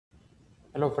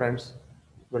Hello friends,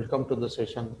 welcome to the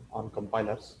session on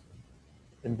compilers.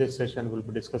 In this session, we'll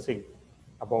be discussing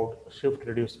about shift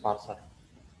reduce parser.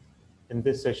 In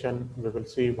this session, we will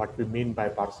see what we mean by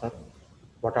parser,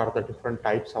 what are the different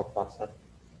types of parser,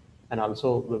 and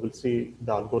also we will see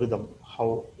the algorithm,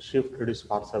 how shift reduce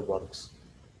parser works.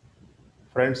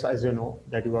 Friends, as you know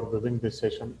that you are viewing this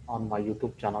session on my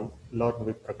YouTube channel, Learn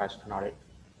with Prakash Kanade,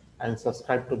 and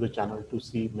subscribe to the channel to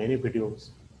see many videos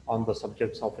on the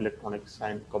subjects of electronics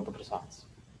and computer science.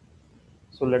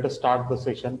 So let us start the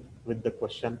session with the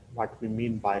question what we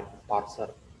mean by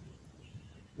parser.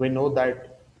 We know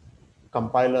that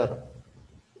compiler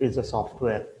is a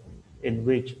software in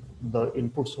which the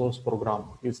input source program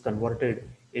is converted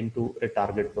into a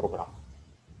target program.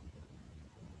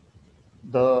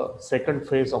 The second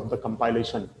phase of the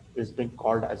compilation is being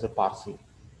called as a parsing.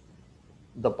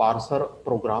 The parser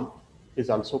program is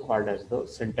also called as the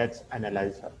syntax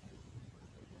analyzer.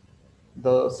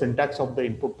 The syntax of the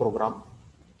input program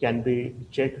can be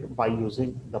checked by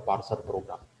using the parser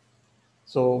program.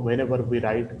 So whenever we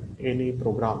write any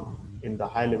program in the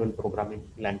high level programming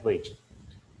language,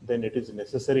 then it is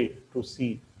necessary to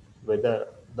see whether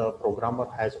the programmer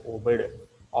has obeyed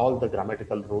all the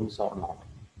grammatical rules or not.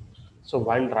 So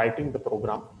while writing the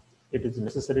program, it is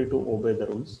necessary to obey the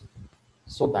rules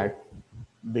so that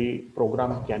the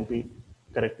program can be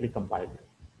correctly compiled.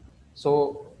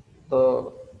 So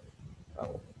the uh,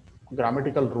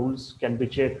 grammatical rules can be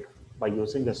checked by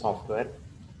using a software,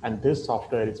 and this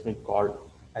software is being called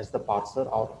as the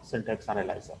parser or syntax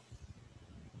analyzer.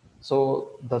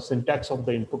 So the syntax of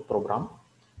the input program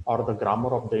or the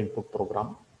grammar of the input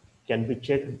program can be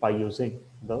checked by using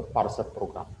the parser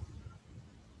program.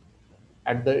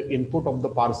 At the input of the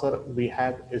parser, we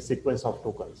have a sequence of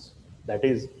tokens. That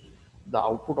is, the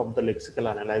output of the lexical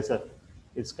analyzer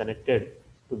is connected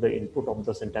to the input of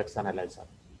the syntax analyzer.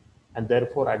 And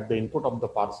therefore, at the input of the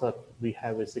parser, we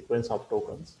have a sequence of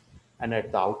tokens. And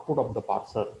at the output of the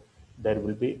parser, there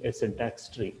will be a syntax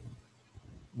tree,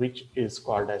 which is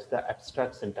called as the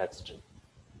abstract syntax tree.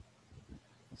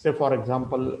 Say, for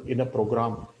example, in a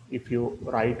program, if you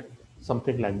write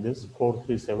something like this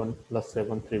 437 plus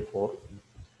 734,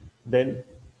 then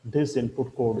this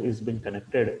input code is being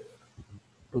connected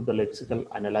to the lexical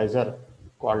analyzer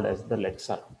called as the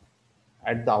lexer.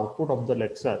 At the output of the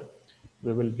lexer,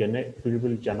 we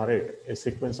will generate a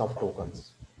sequence of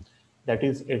tokens. That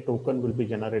is, a token will be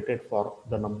generated for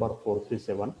the number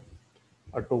 437,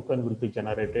 a token will be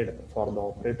generated for the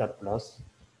operator plus,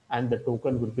 and the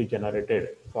token will be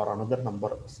generated for another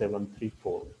number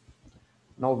 734.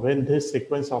 Now, when this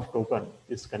sequence of token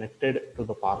is connected to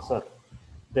the parser,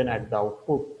 then at the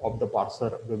output of the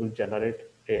parser, we will generate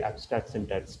a abstract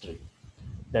syntax tree.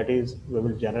 That is, we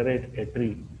will generate a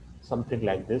tree, something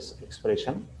like this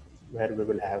expression, where we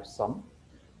will have sum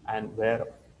and where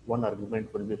one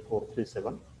argument will be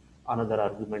 437, another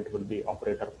argument will be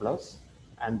operator plus,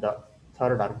 and the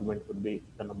third argument will be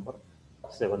the number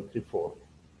 734.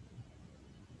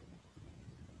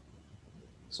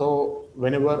 So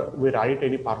whenever we write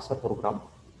any parser program,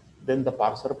 then the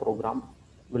parser program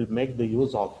will make the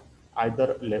use of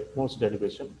either leftmost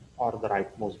derivation or the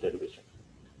rightmost derivation.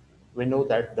 We know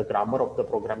that the grammar of the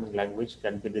programming language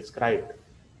can be described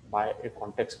by a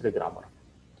context-free grammar.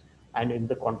 And in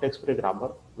the context-free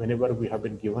grammar, whenever we have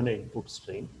been given an input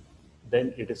stream,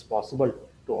 then it is possible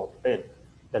to obtain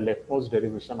the leftmost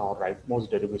derivation or rightmost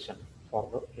derivation for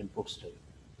the input stream.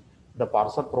 The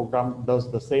parser program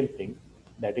does the same thing.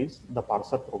 That is, the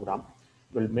parser program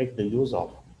will make the use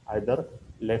of either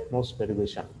leftmost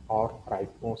derivation or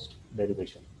rightmost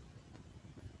derivation.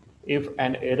 If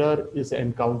an error is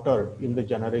encountered in the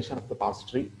generation of the parse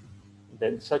tree,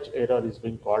 then such error is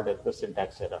being called as the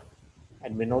syntax error.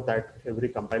 And we know that every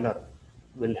compiler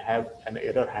will have an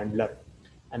error handler,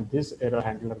 and this error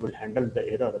handler will handle the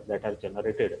error that are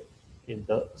generated in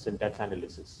the syntax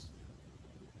analysis.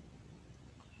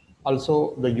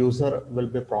 Also, the user will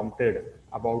be prompted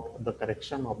about the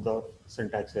correction of the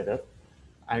syntax error,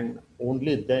 and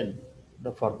only then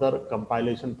the further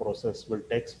compilation process will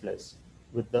take place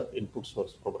with the input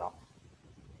source program.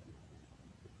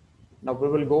 Now we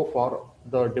will go for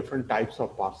the different types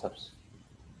of parsers.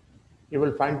 You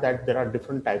will find that there are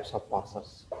different types of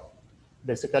parsers.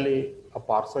 Basically, a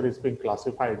parser is being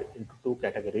classified into two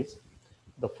categories.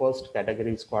 The first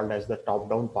category is called as the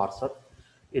top-down parser,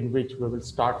 in which we will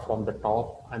start from the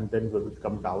top and then we will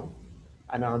come down.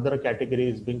 And another category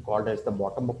is being called as the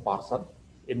bottom-up parser,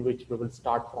 in which we will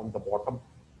start from the bottom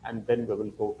and then we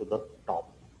will go to the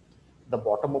top. The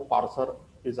bottom-up parser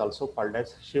is also called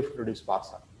as shift-reduce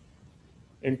parser.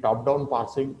 In top-down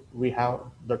parsing, we have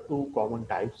the two common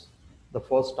types. The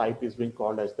first type is being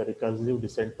called as the recursive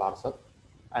descent parser,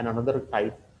 and another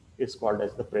type is called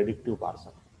as the predictive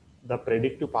parser. The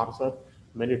predictive parser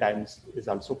many times is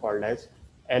also called as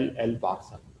LL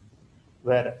parser,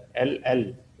 where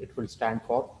LL, it will stand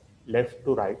for left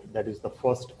to right. That is, the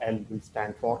first L will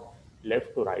stand for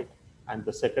left to right, and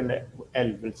the second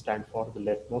L will stand for the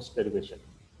leftmost derivation.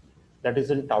 That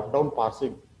is, in top-down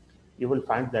parsing, you will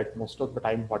find that most of the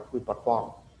time what we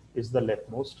perform is the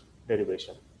leftmost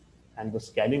derivation, and the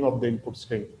scanning of the input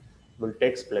string will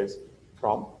take place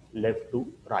from left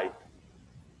to right.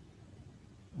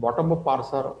 Bottom-up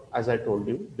parser, as I told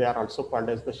you, they are also called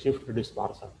as the shift-reduce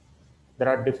parser. There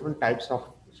are different types of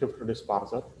shift-reduce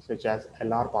parser, such as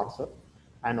LR parser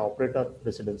and operator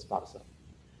precedence parser.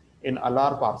 In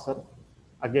LR parser,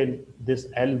 again, this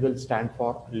L will stand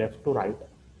for left to right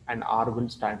and R will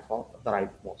stand for the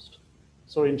rightmost.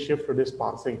 So in shift-reduce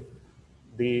parsing,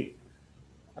 the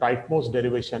rightmost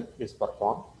derivation is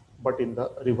performed, but in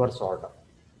the reverse order.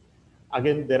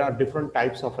 Again, there are different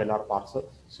types of LR parsers,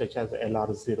 such as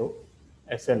LR0,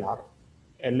 SLR,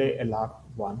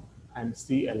 LALR1, and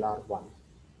CLR1.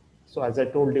 So as I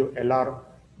told you, LR,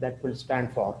 that will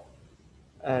stand for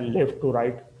left to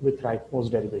right with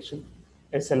rightmost derivation.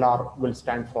 SLR will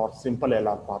stand for simple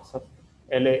LR parser.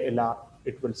 LALR,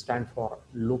 it will stand for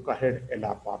look ahead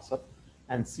LR parser.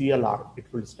 And CLR, it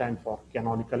will stand for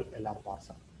canonical LR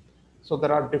parser. So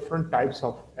there are different types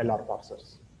of LR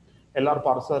parsers. LR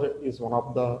parser is one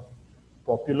of the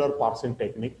popular parsing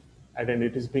technique, and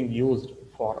it is being used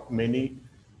for many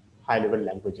high-level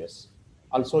languages.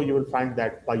 Also, you will find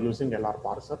that by using LR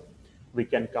parser, we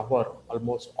can cover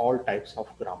almost all types of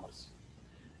grammars.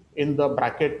 In the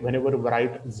bracket, whenever we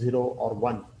write 0 or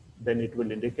 1, then it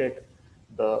will indicate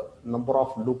the number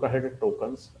of look-ahead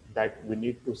tokens that we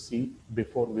need to see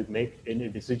before we make any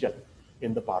decision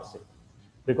in the parsing.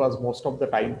 Because most of the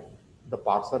time, the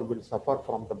parser will suffer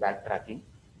from the backtracking,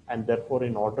 and therefore,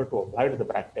 in order to avoid the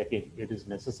backtracking, it is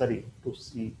necessary to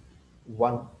see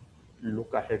one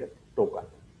look-ahead token.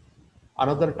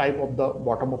 Another type of the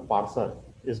bottom-up parser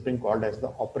is being called as the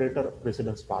operator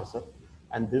precedence parser,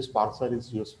 and this parser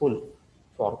is useful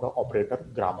for the operator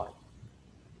grammar.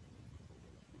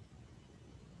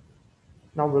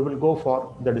 Now we will go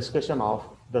for the discussion of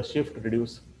the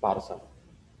shift-reduce parser.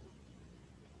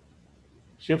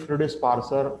 Shift-reduce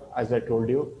parser, as I told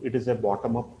you, it is a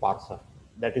bottom-up parser.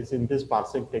 That is, in this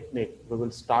parsing technique, we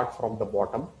will start from the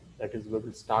bottom, that is, we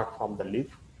will start from the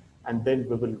leaf, and then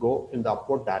we will go in the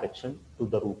upward direction to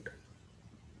the root.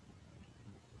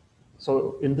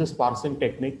 So in this parsing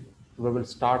technique, we will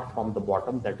start from the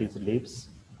bottom, that is leaves,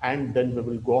 and then we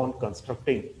will go on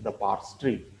constructing the parse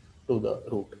tree to the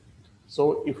root.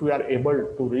 So if we are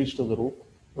able to reach to the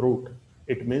root,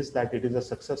 it means that it is a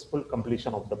successful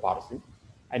completion of the parsing.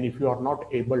 And if you are not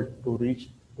able to reach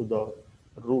to the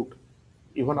root,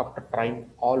 even after trying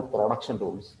all production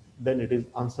rules, then it is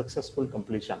unsuccessful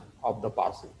completion of the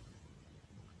parsing.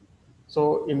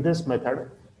 So in this method,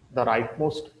 the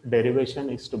rightmost derivation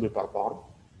is to be performed,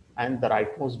 and the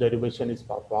rightmost derivation is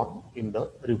performed in the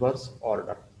reverse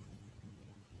order.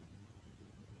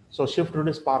 So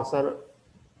shift-reduce parser,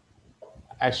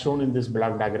 as shown in this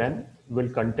block diagram, will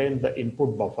contain the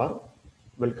input buffer,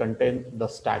 will contain the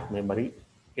stack memory,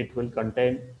 it will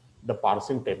contain the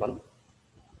parsing table.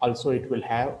 Also, it will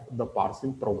have the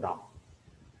parsing program.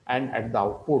 And at the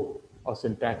output, a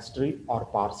syntax tree or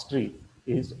parse tree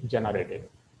is generated.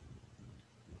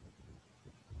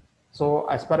 So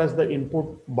as far as the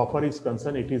input buffer is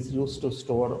concerned, it is used to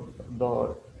store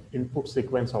the input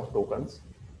sequence of tokens.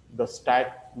 The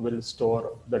stack will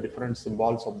store the different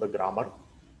symbols of the grammar.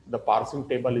 The parsing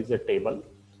table is a table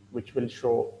which will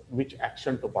show which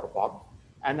action to perform.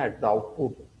 And at the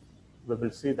output, we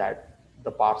will see that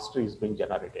the parse tree is being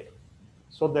generated.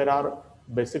 So there are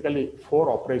basically 4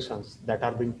 operations that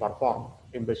are being performed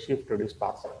in the shift-reduce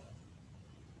parser.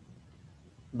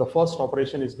 The first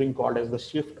operation is being called as the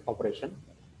shift operation,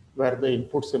 where the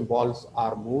input symbols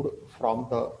are moved from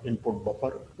the input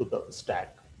buffer to the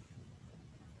stack.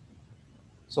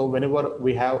 So whenever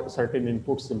we have certain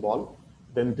input symbol,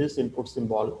 then this input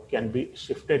symbol can be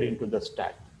shifted into the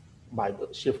stack by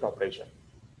the shift operation.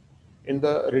 In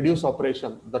the reduce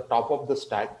operation, the top of the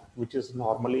stack, which is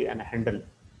normally an handle,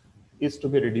 is to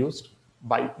be reduced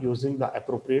by using the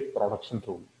appropriate production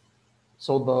rule.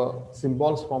 So the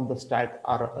symbols from the stack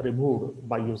are removed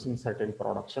by using certain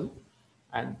production,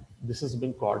 and this is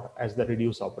being called as the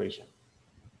reduce operation.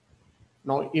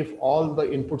 Now, if all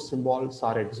the input symbols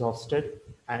are exhausted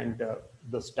and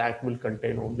the stack will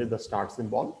contain only the start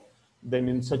symbol, then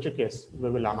in such a case,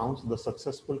 we will announce the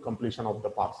successful completion of the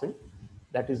parsing.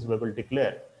 That is, we will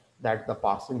declare that the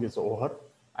parsing is over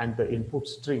and the input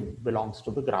string belongs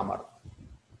to the grammar.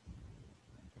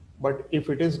 But if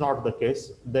it is not the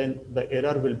case, then the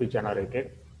error will be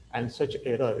generated, and such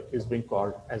error is being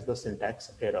called as the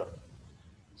syntax error.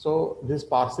 So this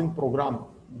parsing program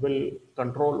will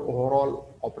control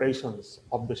overall operations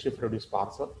of the shift reduce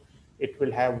parser. It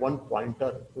will have one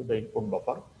pointer to the input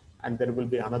buffer, and there will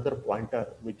be another pointer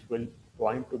which will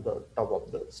point to the top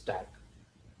of the stack.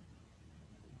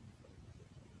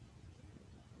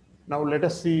 Now let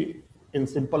us see in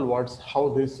simple words how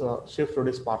this shift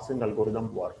reduce parsing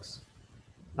algorithm works.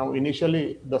 Now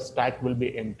initially the stack will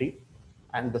be empty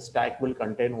and the stack will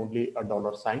contain only a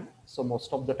dollar sign. So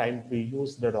most of the time we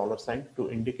use the dollar sign to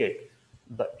indicate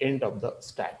the end of the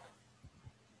stack.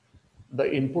 The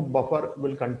input buffer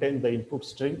will contain the input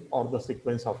string or the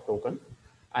sequence of token,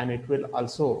 and it will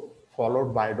also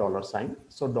followed by a dollar sign.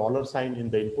 So dollar sign in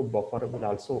the input buffer will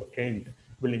also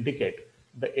will indicate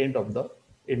the end of the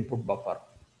input buffer.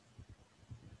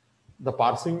 The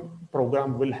parsing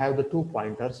program will have the two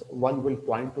pointers. One will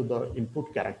point to the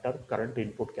input character, current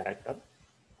input character,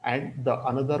 and the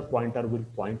another pointer will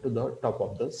point to the top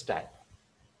of the stack.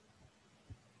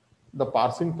 The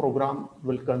parsing program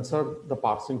will consult the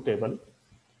parsing table,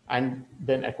 and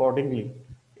then accordingly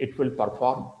it will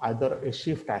perform either a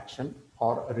shift action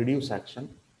or a reduce action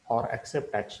or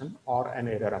accept action or an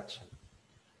error action.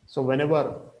 So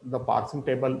whenever the parsing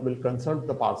table will consult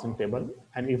the parsing table,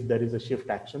 and if there is a shift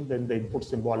action, then the input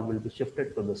symbol will be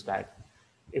shifted to the stack.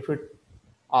 If it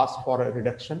asks for a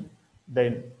reduction,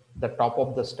 then the top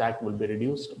of the stack will be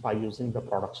reduced by using the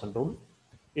production rule.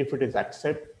 If it is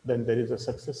accept, then there is a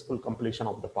successful completion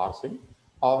of the parsing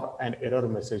or an error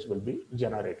message will be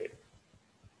generated.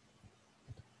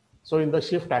 So in the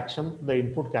shift action, the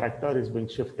input character is being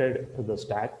shifted to the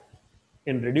stack.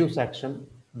 In reduce action,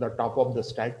 the top of the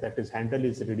stack, that is handle,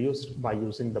 is reduced by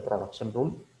using the production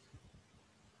rule.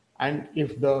 And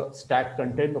if the stack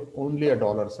contained only a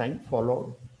dollar sign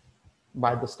followed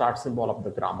by the start symbol of the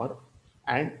grammar,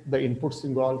 and the input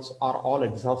symbols are all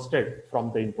exhausted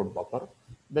from the input buffer,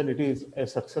 then it is a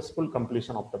successful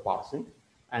completion of the parsing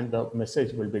and the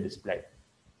message will be displayed.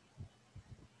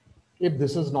 If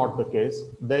this is not the case,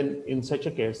 then in such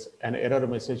a case, an error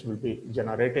message will be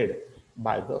generated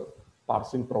by the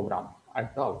parsing program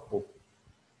at the output.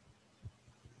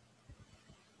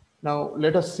 Now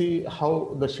let us see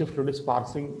how the shift reduce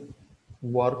parsing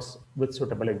works with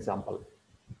suitable example.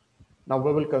 Now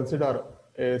we will consider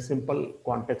a simple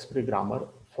context-free grammar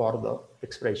for the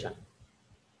expression.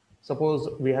 Suppose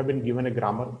we have been given a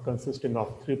grammar consisting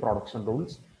of three production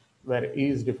rules where E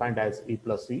is defined as E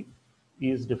plus E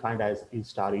is defined as E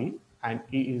star E, and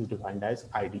E is defined as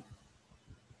ID.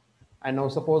 And now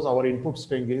suppose our input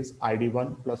string is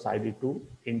ID1 plus ID2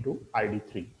 into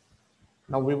ID3.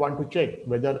 Now we want to check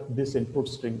whether this input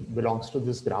string belongs to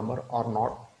this grammar or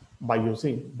not by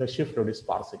using the shift reduce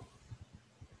parsing.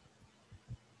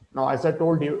 Now, as I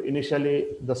told you, initially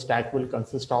the stack will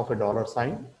consist of a dollar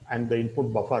sign and the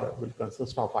input buffer will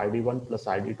consist of ID1 plus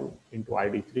ID2 into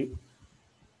ID3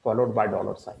 followed by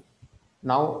dollar sign.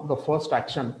 Now the first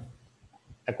action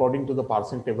according to the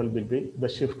parsing table will be the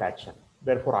shift action.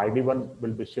 Therefore, ID1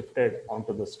 will be shifted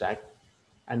onto the stack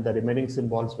and the remaining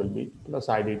symbols will be plus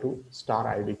ID2 star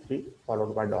ID3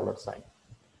 followed by dollar sign.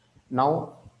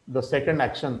 Now the second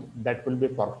action that will be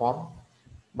performed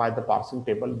by the parsing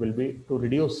table will be to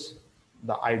reduce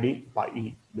the ID by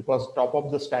E, because top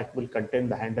of the stack will contain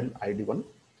the handle ID1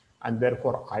 and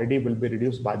therefore ID will be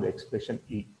reduced by the expression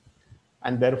E,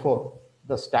 and therefore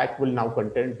the stack will now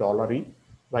contain $E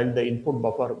while the input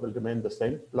buffer will remain the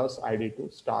same plus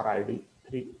ID2 star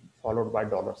ID3 followed by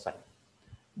dollar sign.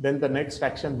 Then the next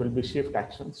action will be shift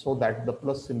action so that the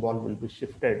plus symbol will be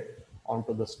shifted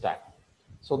onto the stack.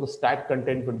 So the stack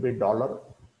content will be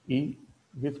 $E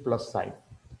with plus sign,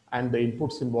 and the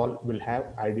input symbol will have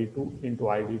ID2 into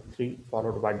ID3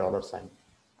 followed by dollar sign.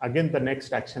 Again, the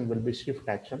next action will be shift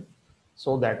action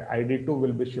so that ID2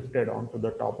 will be shifted onto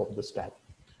the top of the stack.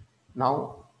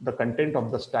 Now the content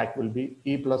of the stack will be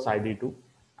E plus ID2,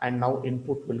 and now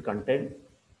input will contain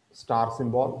star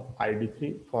symbol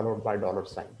ID3 followed by dollar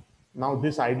sign. Now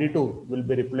this ID2 will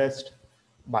be replaced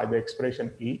by the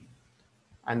expression E,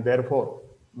 and therefore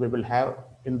we will have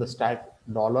in the stack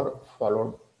dollar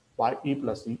followed by E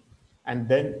plus E, and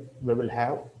then we will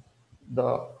have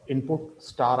the input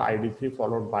star ID3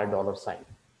 followed by dollar sign.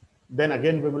 Then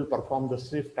again we will perform the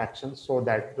shift action so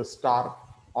that the star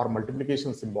or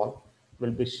multiplication symbol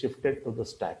will be shifted to the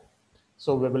stack.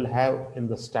 So we will have in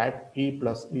the stack E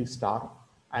plus E star,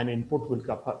 and input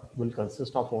will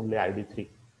consist of only ID3.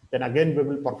 Then again we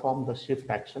will perform the shift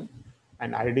action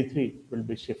and ID3 will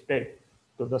be shifted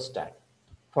to the stack.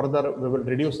 Further, we will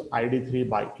reduce ID3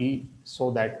 by E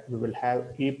so that we will have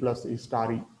E plus E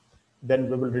star E. Then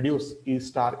we will reduce E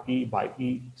star E by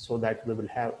E so that we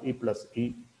will have E plus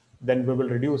E. Then we will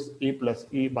reduce E plus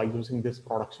E by using this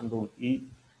production rule E.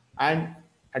 And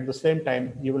at the same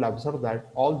time, you will observe that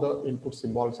all the input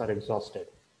symbols are exhausted.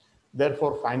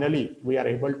 Therefore, finally, we are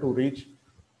able to reach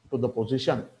to the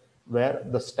position where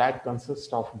the stack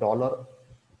consists of dollar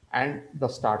and the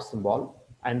start symbol,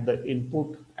 and the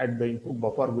input at the input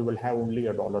buffer we will have only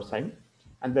a dollar sign,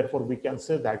 and therefore we can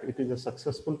say that it is a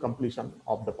successful completion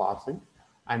of the parsing,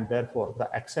 and therefore the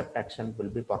accept action will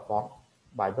be performed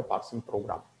by the parsing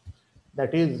program.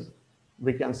 That is,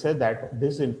 we can say that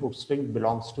this input string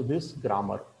belongs to this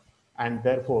grammar, and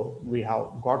therefore we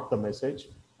have got the message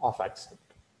of accept.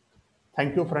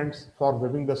 Thank you, friends, for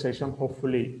viewing the session.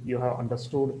 Hopefully, you have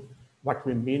understood what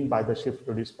we mean by the shift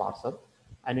reduce parser.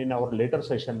 And in our later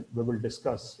session, we will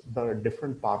discuss the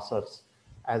different parsers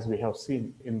as we have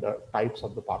seen in the types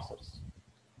of the parsers.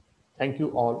 Thank you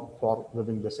all for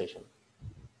viewing the session.